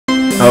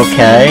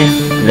Okay,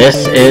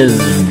 this is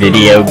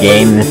Video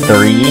Game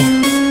 3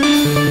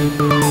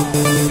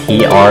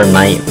 PR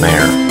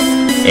Nightmare.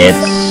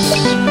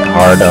 It's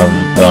part of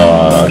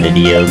the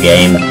video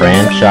game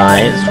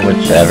franchise,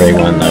 which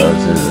everyone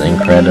knows is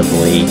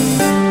incredibly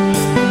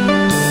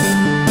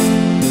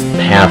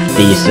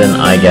half-decent,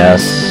 I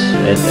guess.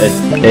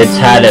 It's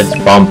had its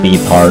bumpy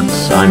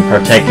parts. I'm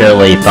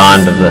particularly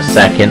fond of the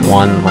second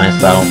one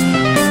myself.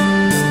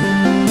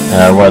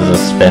 There was a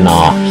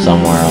spin-off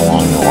somewhere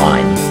along the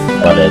line,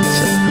 but it's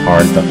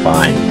hard to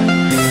find.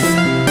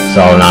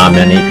 So not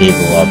many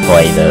people have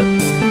played it,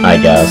 I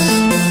guess.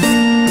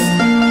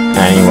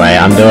 Anyway,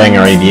 I'm doing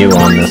a review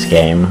on this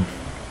game.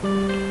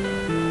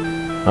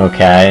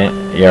 Okay,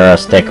 you're a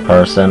stick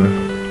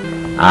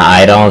person.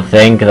 I don't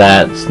think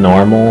that's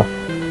normal.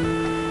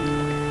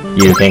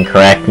 You can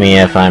correct me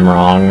if I'm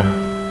wrong.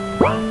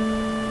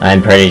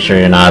 I'm pretty sure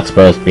you're not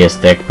supposed to be a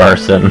stick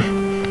person.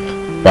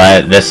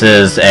 But this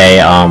is a,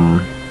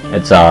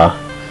 it's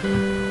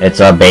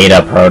a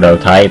beta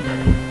prototype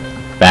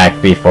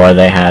back before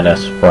they had a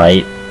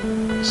sprite.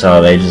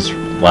 So they just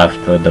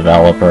left the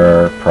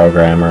developer,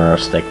 programmer,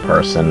 stick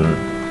person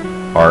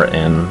part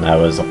in. That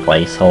was a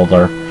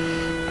placeholder.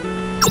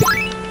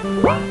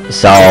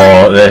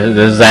 So this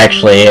is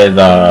actually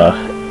the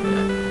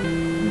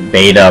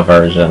beta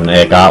version.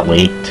 It got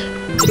leaked.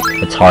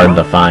 It's hard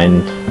to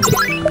find.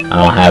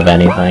 I don't have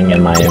anything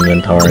in my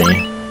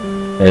inventory.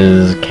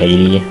 This is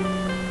Katie.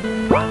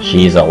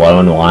 She's a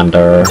lone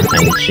wanderer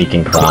and she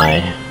can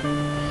cry.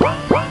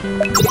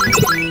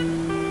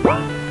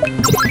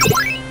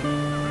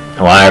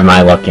 Why am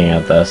I looking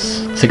at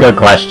this? It's a good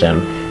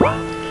question.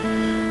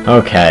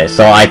 Okay,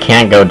 so I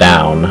can't go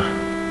down.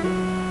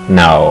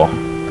 No,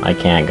 I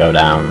can't go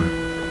down.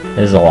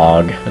 This is a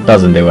log. It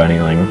doesn't do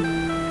anything.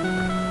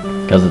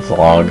 Because it's a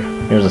log.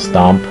 Here's a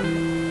stump.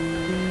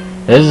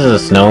 This is a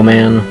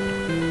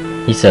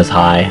snowman. He says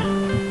hi.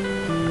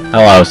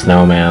 Hello,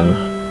 snowman.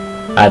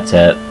 That's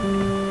it.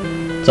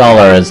 That's all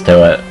there is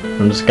to it.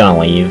 I'm just gonna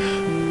leave.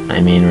 I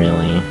mean,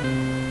 really.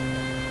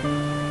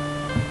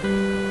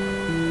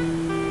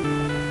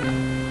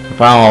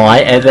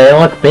 Well, they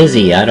look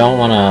busy. I don't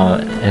want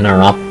to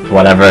interrupt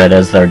whatever it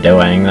is they're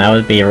doing. That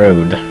would be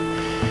rude.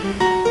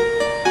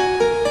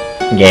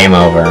 Game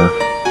over.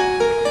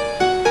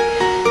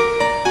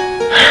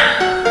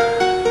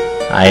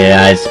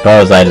 I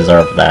suppose I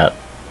deserve that.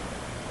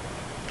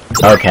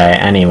 Okay,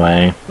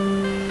 anyway.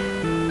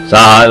 So,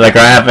 the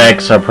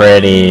graphics are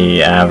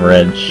pretty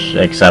average,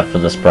 except for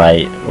the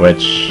sprite,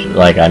 which,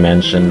 like I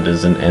mentioned,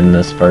 isn't in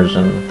this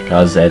version,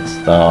 because it's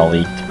the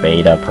leaked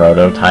beta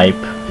prototype.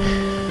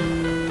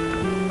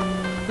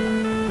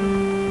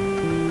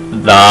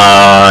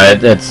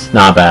 It's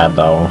not bad,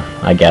 though,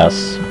 I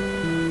guess.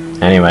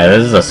 Anyway,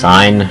 this is a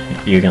sign.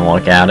 You can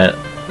look at it.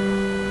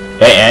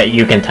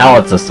 You can tell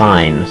it's a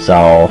sign,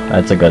 so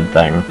that's a good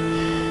thing.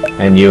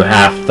 And you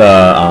have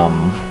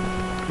to,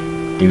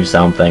 do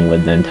something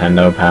with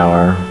Nintendo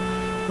Power.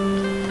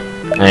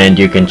 And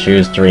you can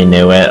choose to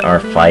renew it or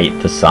fight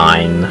the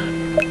sign.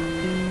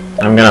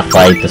 I'm gonna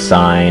fight the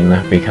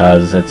sign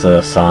because it's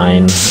a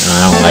sign, and I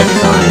don't like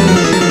signs.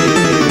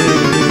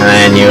 And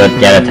then you would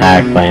get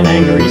attacked by an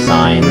angry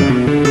sign.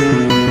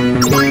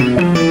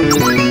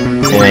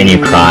 And then you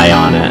cry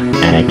on it,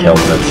 and it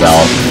kills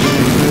itself.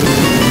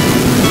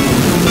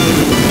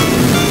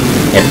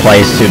 It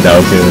plays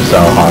Sudoku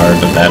so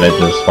hard that it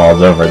just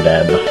falls over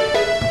dead.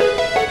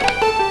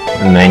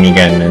 And then you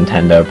get a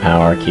Nintendo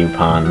Power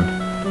coupon.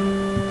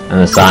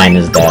 And the sign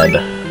is dead.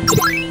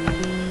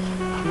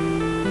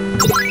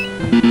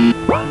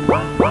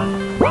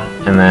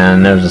 And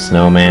then there's a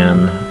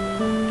snowman.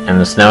 And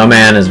the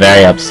snowman is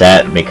very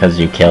upset because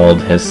you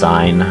killed his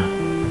sign.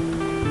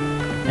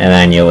 And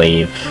then you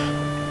leave.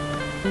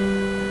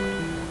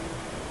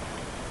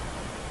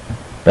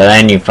 But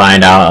then you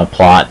find out a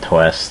plot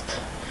twist.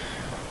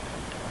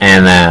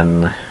 And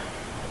then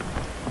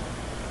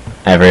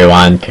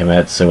everyone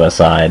commits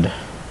suicide.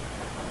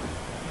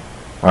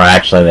 Or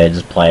actually they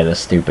just play this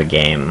stupid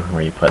game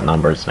where you put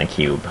numbers in a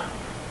cube.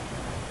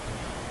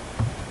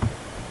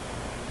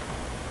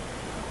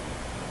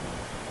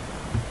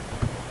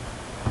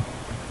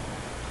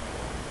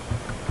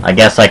 I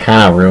guess I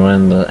kinda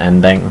ruined the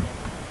ending.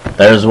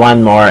 There's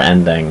one more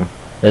ending.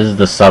 This is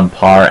the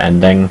subpar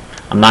ending.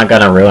 I'm not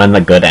gonna ruin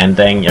the good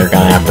ending, you're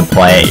gonna have to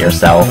play it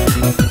yourself.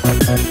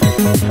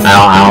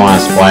 I don't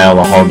want to spoil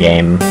the whole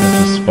game.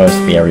 This is supposed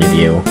to be a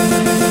review.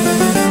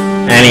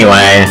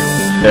 Anyway,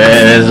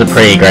 it is a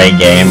pretty great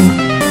game.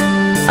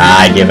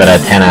 I give it a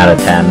 10 out of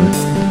 10.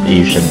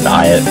 You should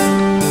buy it.